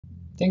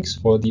Thanks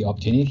for the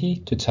opportunity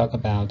to talk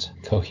about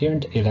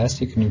coherent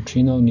elastic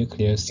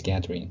neutrino-nucleus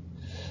scattering.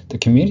 The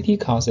community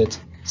calls it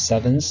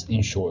CEvNS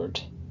in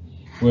short,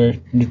 where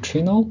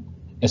neutrino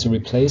is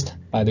replaced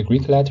by the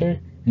Greek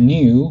letter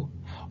nu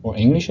or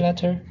English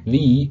letter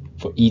V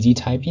for easy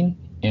typing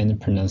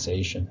and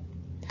pronunciation.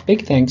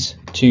 Big thanks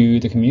to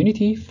the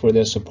community for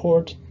their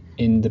support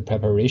in the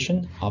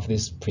preparation of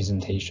this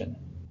presentation.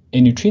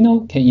 A neutrino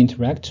can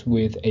interact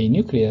with a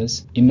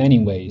nucleus in many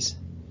ways.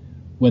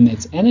 When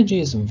its energy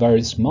is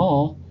very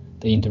small,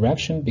 the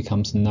interaction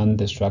becomes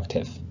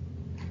non-destructive.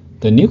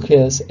 The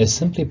nucleus is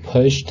simply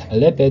pushed a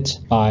little bit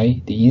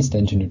by the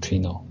incident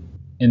neutrino.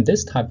 In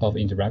this type of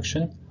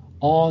interaction,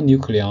 all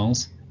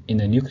nucleons in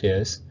the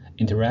nucleus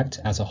interact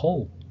as a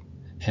whole,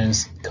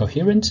 hence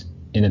coherent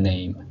in the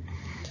name.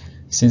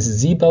 Since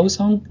Z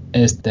boson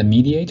is the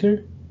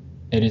mediator,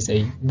 it is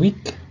a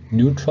weak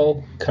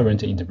neutral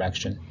current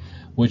interaction,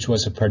 which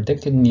was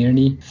predicted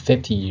nearly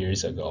 50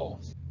 years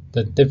ago.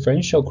 The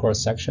differential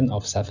cross-section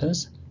of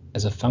CEvNS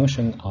as a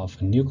function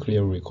of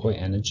nuclear recoil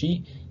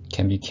energy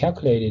can be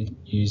calculated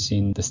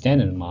using the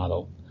standard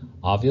model.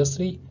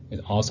 Obviously, it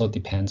also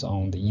depends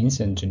on the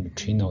incident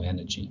neutrino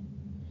energy.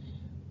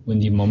 When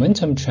the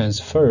momentum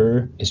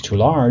transfer is too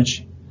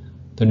large,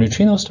 the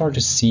neutrino starts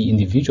to see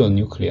individual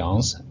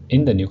nucleons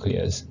in the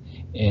nucleus,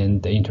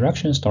 and the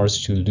interaction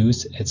starts to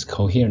lose its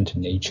coherent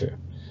nature.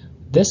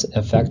 This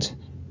effect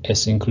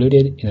is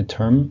included in a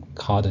term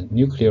called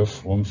nuclear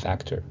form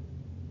factor.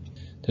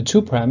 The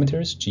two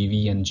parameters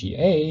GV and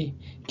GA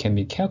can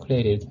be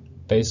calculated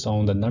based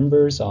on the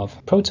numbers of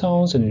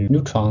protons and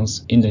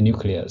neutrons in the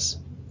nucleus.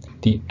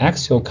 The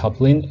axial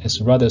coupling is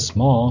rather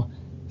small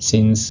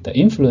since the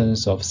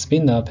influence of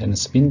spin-up and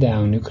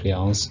spin-down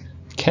nucleons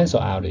cancel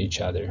out each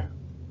other.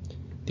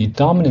 The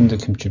dominant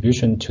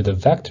contribution to the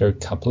vector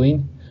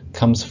coupling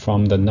comes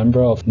from the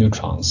number of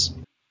neutrons.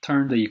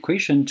 Turn the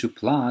equation to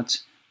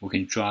plot, we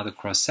can draw the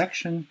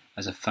cross-section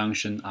as a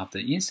function of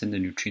the instant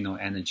neutrino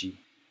energy.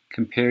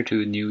 Compared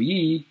to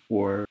nu-E,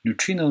 or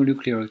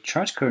neutrino-nuclear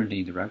charge current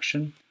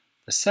interaction,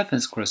 the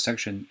CEvNS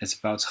cross-section is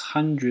about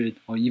 100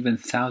 or even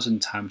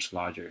 1,000 times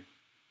larger.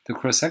 The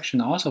cross-section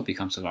also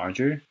becomes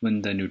larger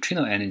when the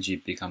neutrino energy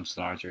becomes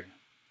larger.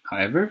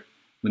 However,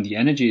 when the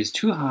energy is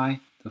too high,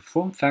 the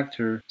form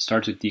factor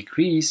starts to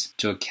decrease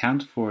to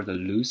account for the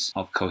loss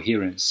of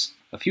coherence.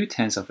 A few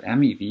tenths of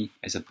MeV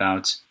is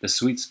about the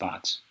sweet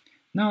spot.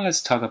 Now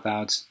let's talk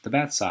about the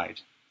bad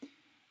side.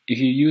 If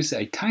you use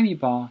a tiny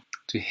ball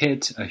to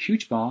hit a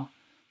huge ball,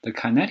 the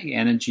kinetic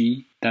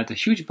energy that the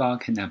huge ball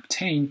can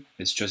obtain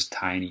is just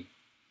tiny.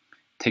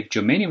 Take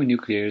germanium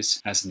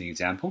nucleus as an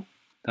example.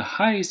 The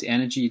highest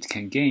energy it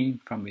can gain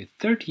from a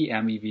 30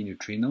 MeV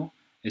neutrino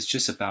is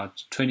just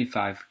about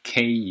 25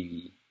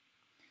 keV.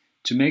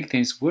 To make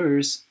things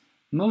worse,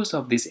 most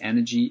of this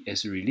energy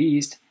is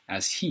released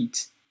as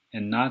heat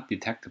and not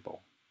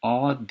detectable.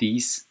 All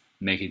these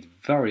make it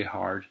very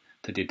hard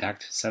to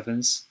detect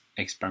CEvNS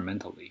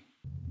experimentally.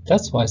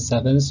 That's why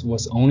CEvNS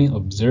was only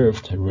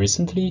observed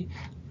recently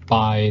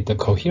by the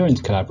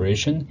Coherent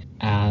collaboration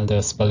at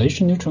the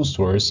spallation neutron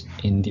source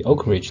in the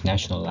Oak Ridge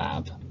National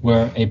Lab,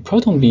 where a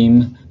proton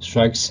beam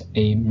strikes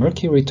a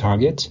mercury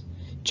target,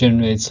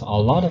 generates a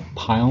lot of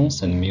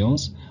pions and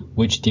muons,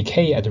 which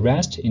decay at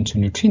rest into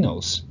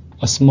neutrinos.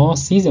 A small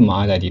cesium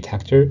iodide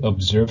detector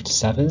observed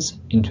CEvNS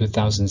in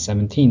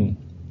 2017,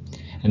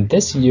 and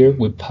this year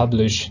we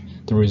published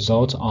the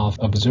result of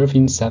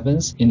observing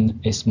CEvNS in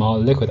a small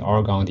liquid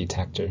argon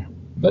detector.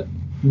 But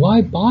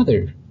why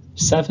bother?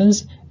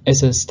 CEvNS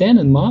is a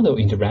standard model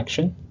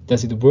interaction.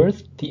 Does it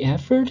worth the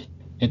effort?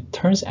 It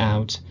turns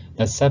out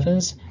that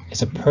CEvNS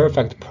is a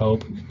perfect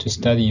probe to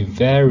study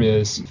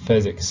various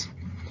physics.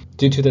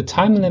 Due to the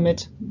time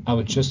limit, I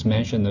will just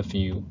mention a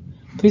few.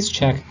 Please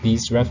check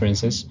these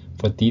references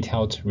for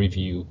detailed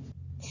review.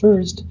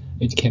 First,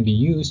 it can be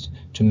used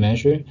to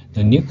measure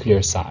the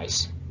nuclear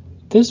size.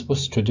 This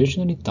was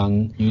traditionally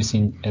done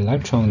using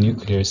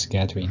electron-nuclear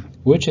scattering,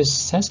 which is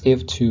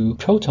sensitive to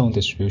proton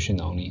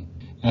distribution only.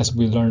 As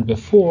we learned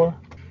before,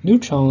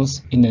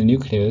 neutrons in the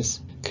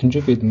nucleus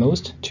contribute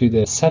most to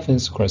the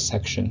CEvNS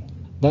cross-section.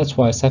 That's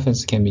why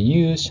CEvNS can be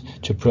used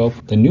to probe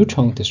the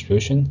neutron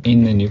distribution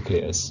in the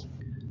nucleus.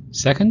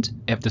 Second,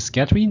 if the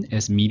scattering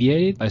is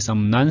mediated by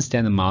some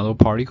non-standard model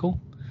particle,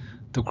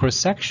 the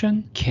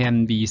cross-section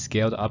can be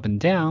scaled up and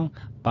down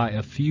by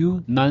a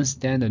few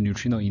non-standard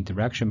neutrino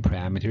interaction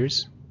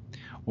parameters,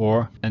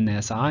 or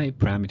NSI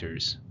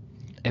parameters.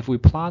 If we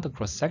plot the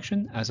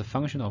cross-section as a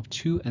function of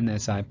two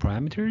NSI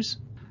parameters,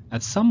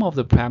 at some of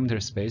the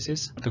parameter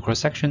spaces, the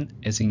cross-section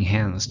is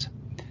enhanced.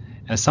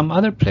 At some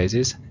other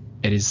places,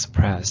 it is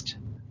suppressed.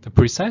 The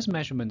precise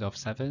measurement of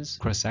CEvNS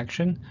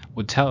cross-section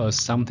would tell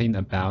us something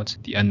about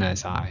the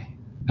NSI.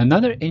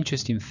 Another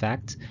interesting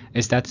fact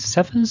is that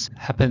CEvNS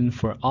happen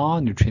for all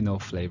neutrino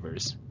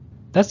flavors.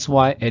 That's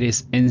why it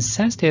is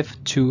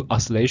insensitive to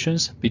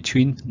oscillations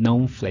between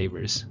known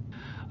flavors.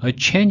 A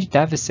change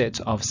deficit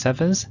of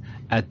CEvNS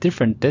at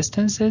different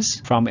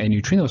distances from a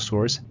neutrino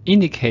source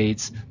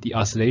indicates the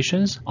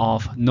oscillations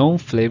of known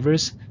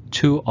flavors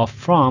to or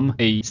from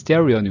a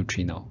stereo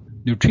neutrino.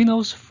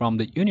 Neutrinos from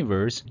the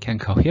universe can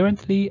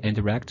coherently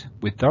interact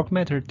with dark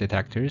matter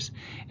detectors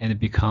and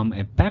become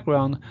a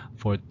background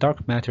for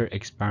dark matter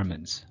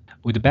experiments.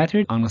 We'd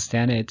better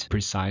understand it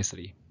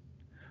precisely.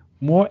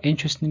 More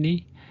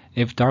interestingly,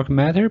 if dark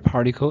matter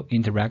particles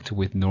interact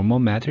with normal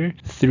matter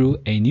through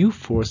a new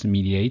force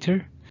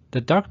mediator,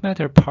 the dark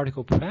matter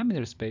particle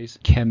parameter space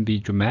can be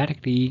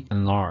dramatically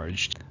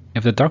enlarged.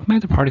 If the dark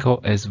matter particle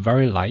is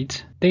very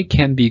light, they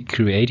can be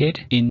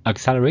created in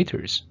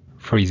accelerators.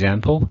 For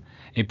example,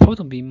 a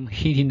proton beam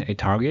hitting a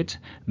target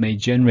may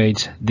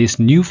generate this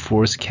new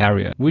force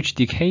carrier, which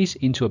decays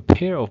into a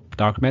pair of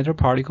dark matter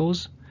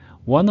particles.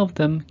 One of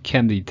them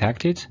can be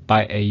detected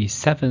by a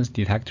CEvNS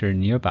detector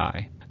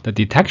nearby. The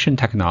detection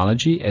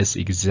technology is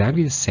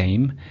exactly the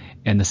same,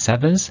 and the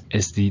CEvNS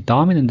is the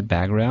dominant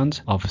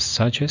background of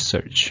such a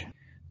search.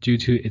 Due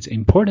to its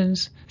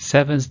importance,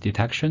 CEvNS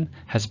detection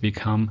has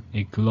become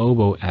a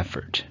global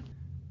effort.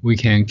 We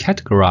can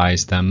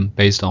categorize them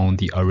based on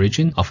the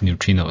origin of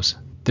neutrinos.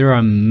 There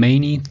are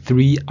mainly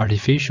three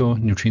artificial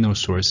neutrino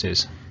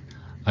sources: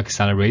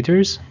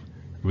 accelerators,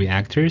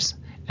 reactors,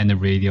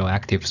 and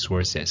radioactive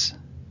sources.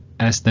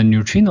 As the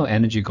neutrino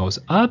energy goes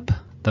up,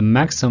 the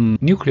maximum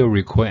nuclear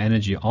recoil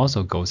energy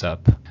also goes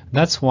up.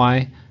 That's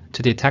why,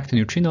 to detect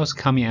neutrinos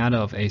coming out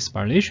of a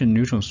spallation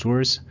neutron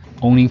source,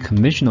 only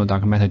conventional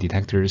dark matter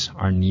detectors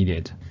are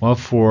needed. While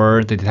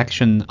for the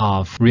detection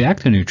of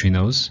reactor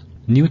neutrinos,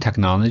 new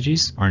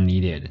technologies are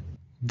needed.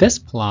 This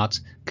plot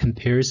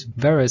compares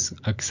various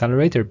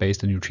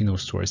accelerator-based neutrino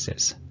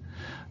sources.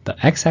 The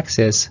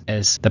x-axis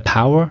is the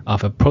power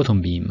of a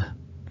proton beam.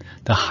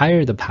 The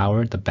higher the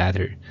power, the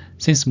better,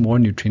 since more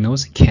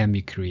neutrinos can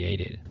be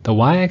created. The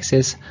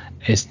y-axis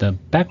is the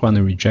background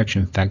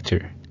rejection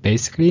factor.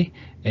 Basically,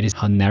 it is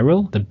how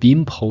narrow the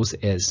beam pulse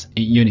is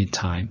in unit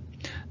time.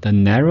 The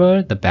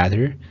narrower the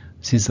better,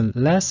 since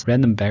less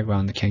random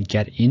background can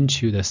get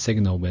into the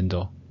signal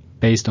window.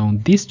 Based on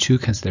these two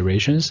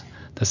considerations,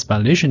 the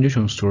spallation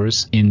neutron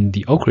source in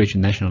the Oak Ridge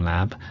National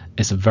Lab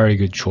is a very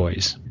good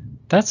choice.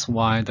 That's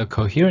why the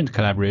Coherent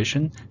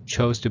collaboration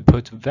chose to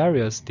put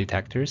various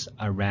detectors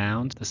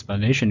around the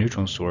spallation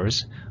neutron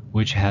source,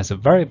 which has a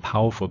very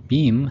powerful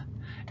beam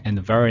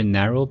and very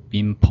narrow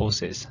beam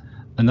pulses.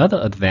 Another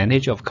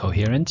advantage of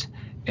Coherent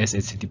is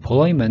its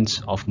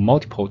deployment of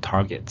multiple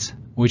targets,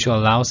 which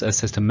allows a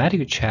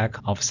systematic check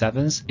of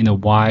CEvNS in a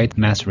wide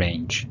mass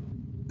range.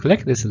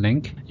 Click this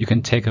link, you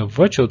can take a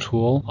virtual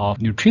tour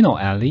of Neutrino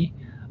Alley,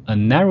 a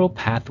narrow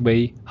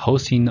pathway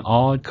hosting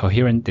all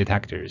Coherent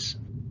detectors.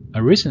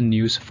 A recent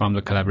news from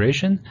the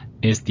collaboration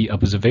is the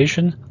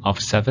observation of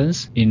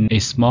CEvNS in a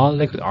small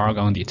liquid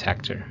argon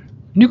detector.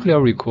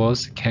 Nuclear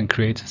recoils can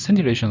create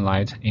scintillation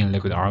light in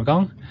liquid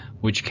argon,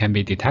 which can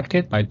be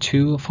detected by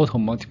two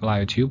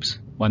photomultiplier tubes,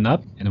 one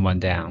up and one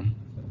down.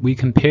 We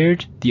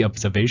compared the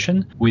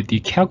observation with the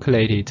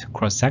calculated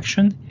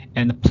cross-section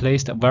and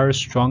placed very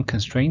strong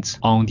constraints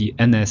on the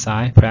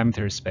NSI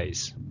parameter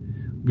space.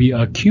 We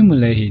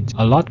accumulated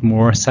a lot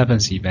more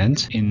CEvNS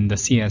events in the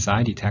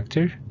CSI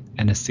detector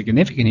and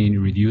significantly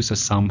reduced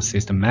some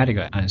systematic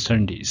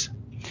uncertainties.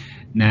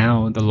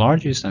 Now, the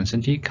largest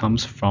uncertainty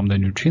comes from the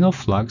neutrino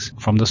flux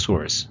from the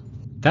source.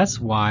 That's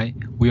why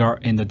we are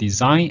in the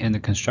design and the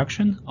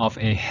construction of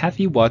a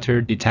heavy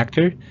water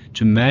detector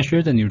to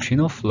measure the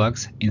neutrino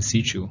flux in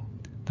situ.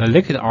 The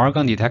liquid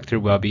argon detector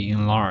will be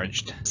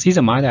enlarged.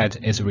 Cesium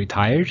iodide is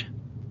retired.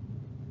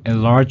 A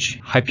large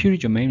high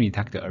purity germanium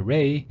detector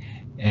array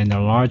and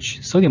a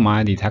large sodium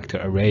ion detector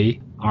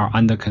array are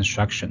under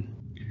construction.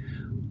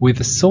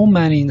 With so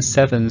many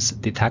CEvNS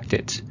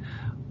detected,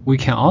 we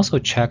can also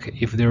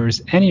check if there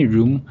is any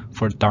room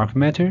for dark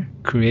matter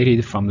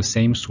created from the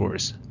same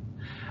source.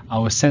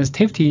 Our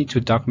sensitivity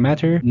to dark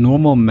matter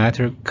normal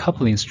matter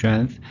coupling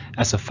strength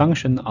as a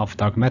function of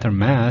dark matter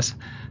mass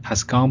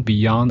has gone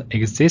beyond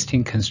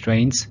existing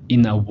constraints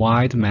in a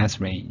wide mass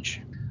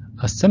range.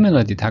 A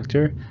similar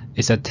detector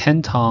is a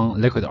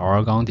 10-ton liquid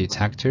argon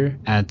detector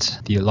at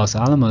the Los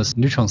Alamos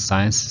Neutron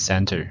Science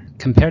Center.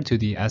 Compared to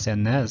the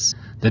CEvNS,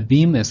 the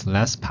beam is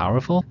less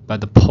powerful,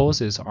 but the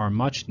pulses are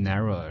much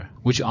narrower,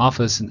 which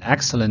offers an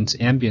excellent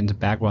ambient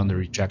background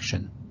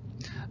rejection.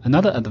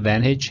 Another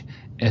advantage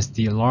is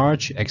the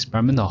large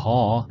experimental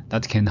hall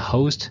that can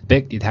host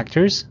big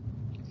detectors.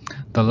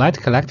 The light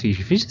collecting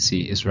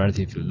efficiency is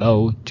relatively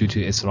low due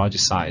to its large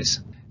size.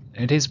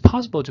 It is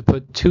possible to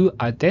put two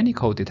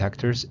identical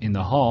detectors in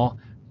the hall,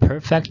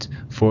 perfect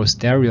for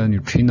stereo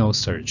neutrino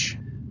search.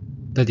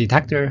 The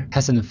detector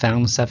hasn't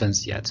found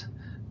CEvNS yet,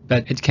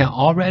 but it can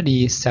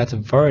already set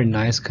very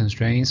nice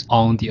constraints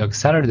on the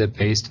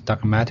accelerator-based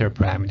dark matter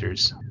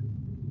parameters.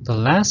 The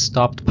last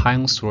stopped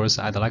pion source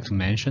I'd like to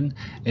mention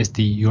is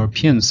the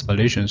European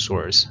spallation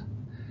source.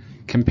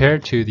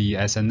 Compared to the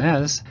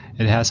CEvNS,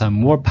 it has a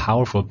more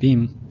powerful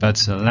beam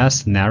but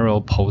less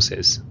narrow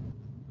pulses.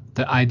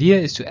 The idea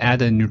is to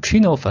add a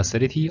neutrino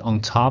facility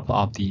on top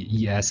of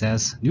the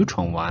ESS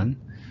neutron one,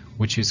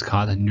 which is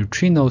called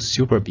neutrino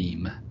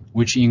superbeam.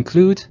 which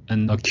include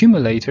an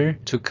accumulator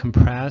to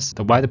compress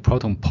the wide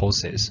proton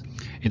pulses.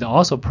 It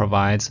also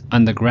provides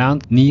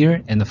underground,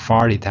 near, and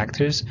far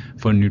detectors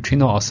for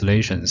neutrino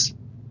oscillations.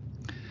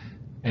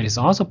 It is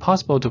also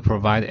possible to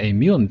provide a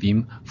muon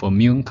beam for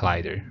muon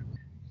collider.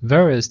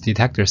 Various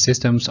detector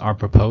systems are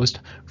proposed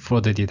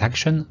for the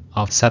detection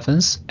of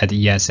CEvNS at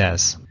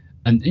ESS.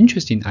 An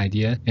interesting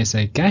idea is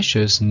a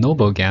gaseous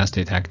noble gas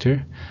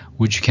detector,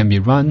 which can be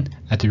run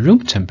at room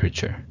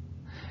temperature.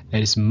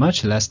 It is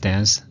much less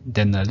dense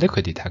than a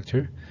liquid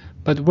detector,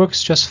 but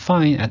works just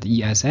fine at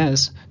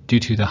ESS due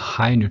to the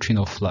high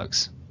neutrino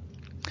flux.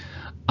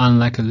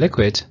 Unlike a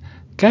liquid,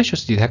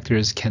 gaseous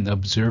detectors can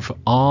observe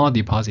all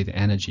deposit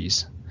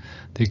energies.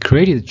 The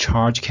created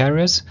charge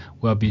carriers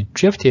will be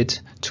drifted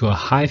to a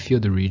high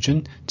field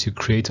region to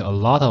create a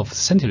lot of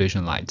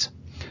scintillation light.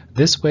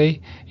 This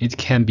way, it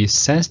can be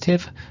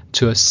sensitive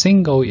to a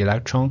single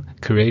electron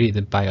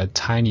created by a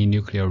tiny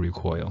nuclear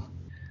recoil.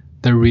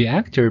 The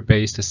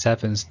reactor-based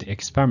CEvNS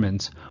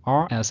experiments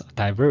are as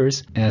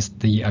diverse as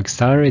the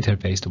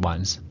accelerator-based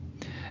ones.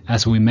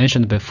 As we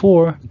mentioned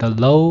before, the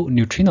low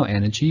neutrino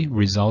energy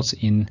results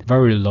in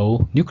very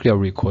low nuclear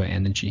recoil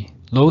energy.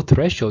 Low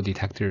threshold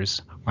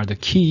detectors are the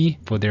key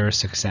for their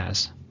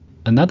success.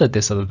 Another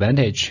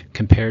disadvantage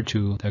compared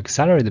to the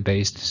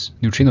accelerator-based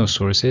neutrino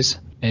sources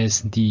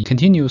is the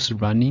continuous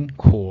running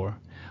core.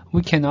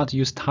 We cannot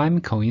use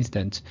time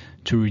coincident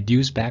to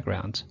reduce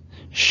background.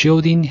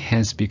 Shielding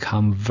has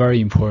become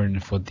very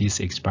important for these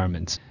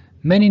experiments.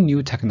 Many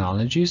new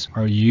technologies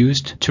are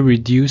used to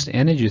reduce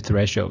energy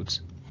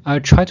thresholds. I'll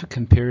try to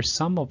compare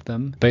some of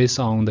them based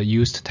on the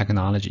used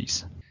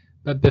technologies.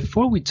 But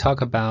before we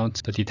talk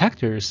about the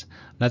detectors,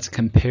 let's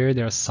compare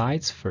their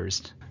size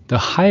first. The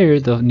higher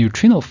the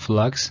neutrino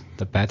flux,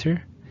 the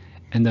better,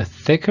 and the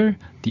thicker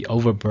the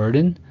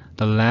overburden,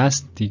 the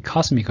less the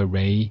cosmic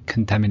ray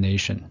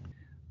contamination.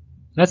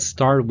 Let's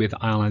start with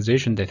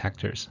ionization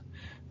detectors.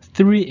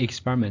 3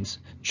 experiments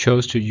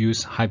chose to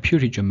use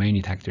high-purity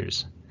germanium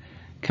detectors.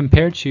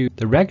 Compared to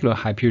the regular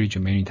high-purity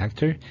germanium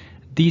detector,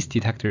 these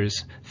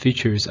detectors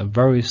features a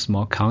very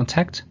small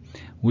contact,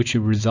 which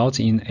results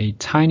in a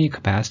tiny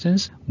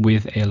capacitance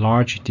with a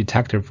large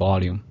detector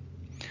volume.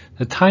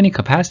 The tiny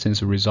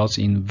capacitance results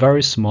in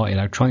very small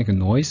electronic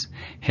noise,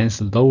 hence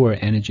lower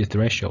energy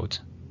threshold.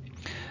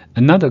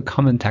 Another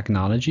common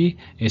technology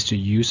is to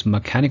use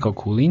mechanical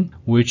cooling,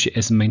 which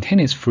is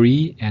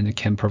maintenance-free and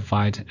can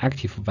provide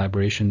active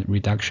vibration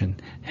reduction,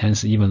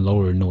 hence even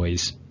lower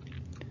noise.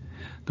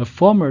 The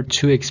former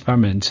 2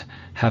 experiments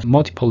have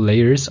multiple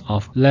layers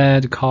of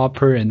lead,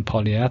 copper, and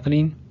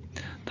polyethylene.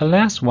 The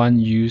last one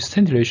used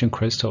scintillation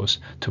crystals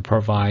to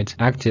provide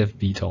active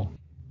betal.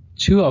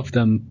 2 of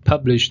them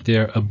published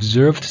their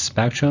observed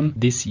spectrum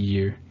this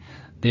year.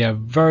 They are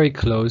very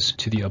close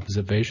to the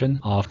observation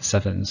of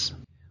CEvNS.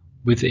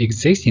 With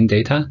existing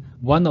data,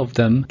 one of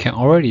them can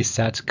already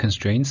set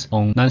constraints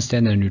on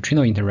non-standard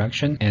neutrino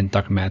interaction and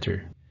dark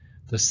matter.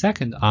 The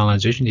second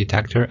ionization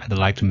detector I'd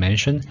like to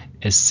mention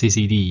is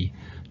CCD,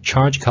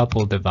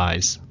 charge-coupled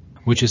device,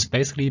 which is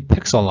basically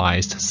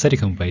pixelized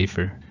silicon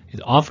wafer.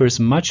 It offers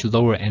much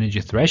lower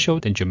energy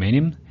threshold than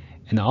germanium,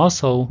 and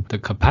also the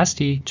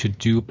capacity to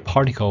do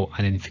particle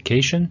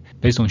identification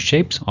based on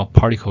shapes of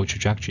particle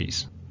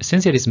trajectories.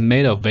 Since it is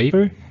made of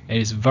wafer, it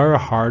is very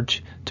hard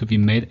to be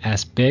made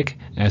as big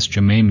as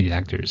germanium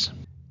detectors.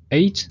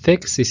 8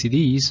 thick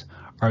CCDs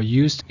are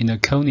used in a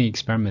Coney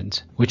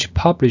experiment, which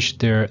published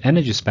their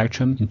energy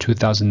spectrum in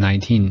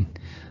 2019.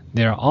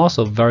 They are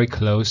also very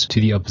close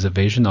to the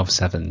observation of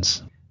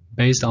CEvNS.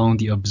 Based on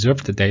the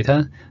observed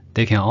data,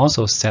 they can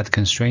also set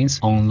constraints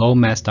on low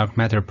mass dark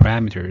matter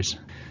parameters.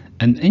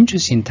 An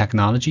interesting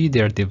technology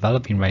they are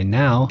developing right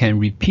now can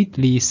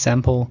repeatedly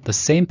sample the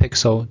same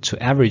pixel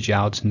to average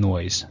out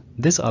noise.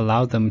 This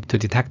allows them to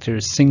detect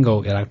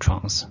single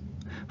electrons.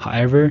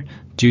 However,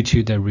 due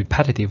to the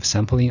repetitive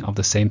sampling of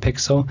the same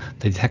pixel,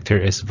 the detector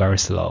is very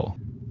slow.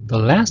 The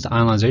last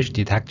ionization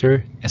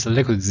detector is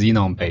liquid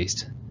xenon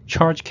based.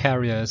 Charge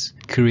carriers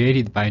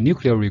created by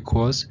nuclear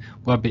recoils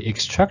will be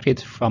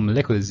extracted from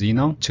liquid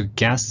xenon to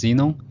gas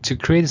xenon to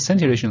create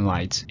scintillation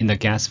light in the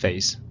gas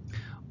phase.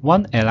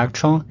 1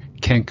 electron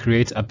can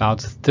create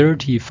about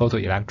 30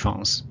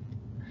 photoelectrons.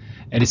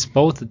 It is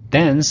both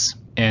dense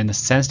and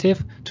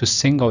sensitive to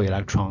single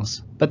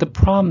electrons, but the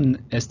problem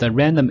is the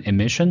random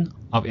emission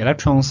of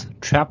electrons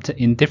trapped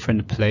in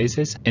different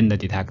places in the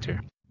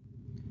detector.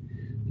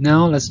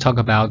 Now let's talk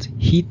about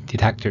heat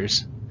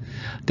detectors.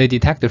 They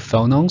detect the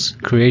phonons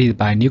created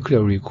by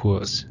nuclear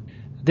recoils.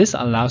 This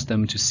allows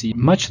them to see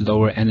much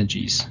lower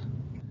energies.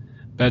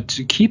 But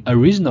to keep a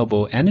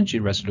reasonable energy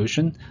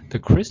resolution, the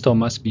crystal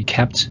must be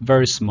kept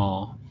very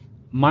small.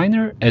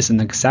 Minor is an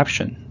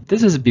exception.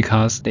 This is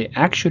because they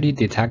actually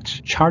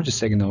detect charge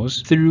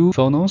signals through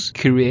phonons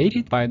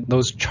created by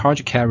those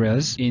charge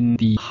carriers in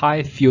the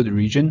high field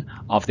region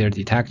of their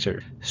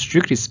detector.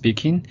 Strictly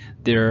speaking,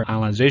 they're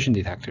ionization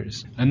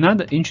detectors.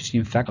 Another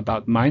interesting fact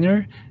about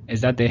minor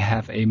is that they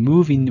have a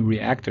moving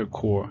reactor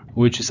core,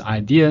 which is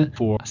ideal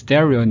for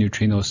stereo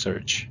neutrino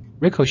search.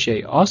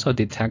 Ricochet also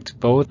detect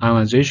both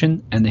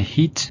ionization and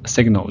heat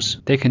signals.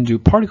 They can do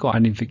particle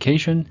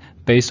identification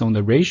based on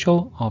the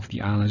ratio of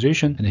the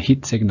ionization and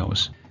heat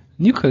signals.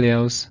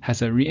 Nucleus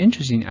has a really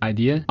interesting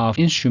idea of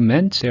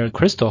instrument their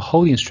crystal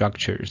holding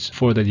structures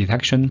for the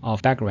detection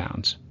of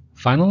backgrounds.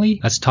 Finally,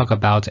 let's talk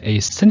about a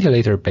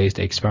scintillator-based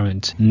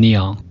experiment,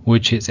 NEON,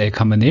 which is a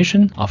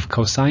combination of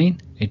cosine,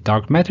 a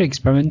dark matter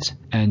experiment,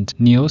 and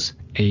NEOS,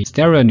 a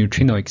stereo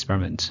neutrino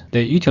experiment.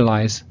 They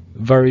utilize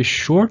very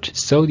short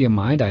sodium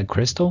iodide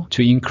crystal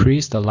to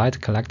increase the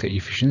light collector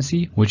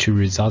efficiency, which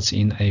results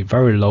in a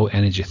very low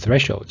energy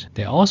threshold.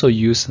 They also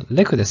use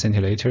liquid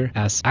scintillator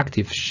as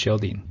active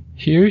shielding.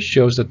 Here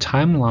shows the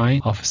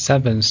timeline of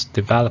CEvNS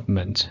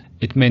development.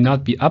 It may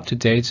not be up to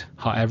date,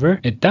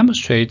 however, it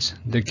demonstrates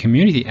the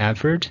community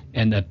effort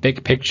and a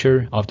big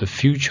picture of the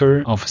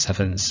future of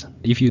CEvNS.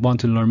 If you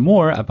want to learn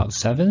more about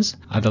CEvNS,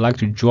 I'd like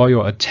to draw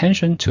your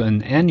attention to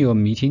an annual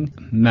meeting,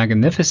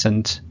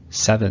 Magnificent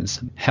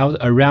CEvNS, held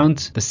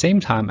around the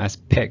same time as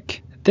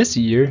PIC. This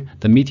year,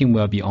 the meeting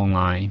will be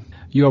online.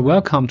 You are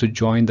welcome to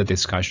join the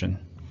discussion.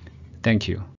 Thank you.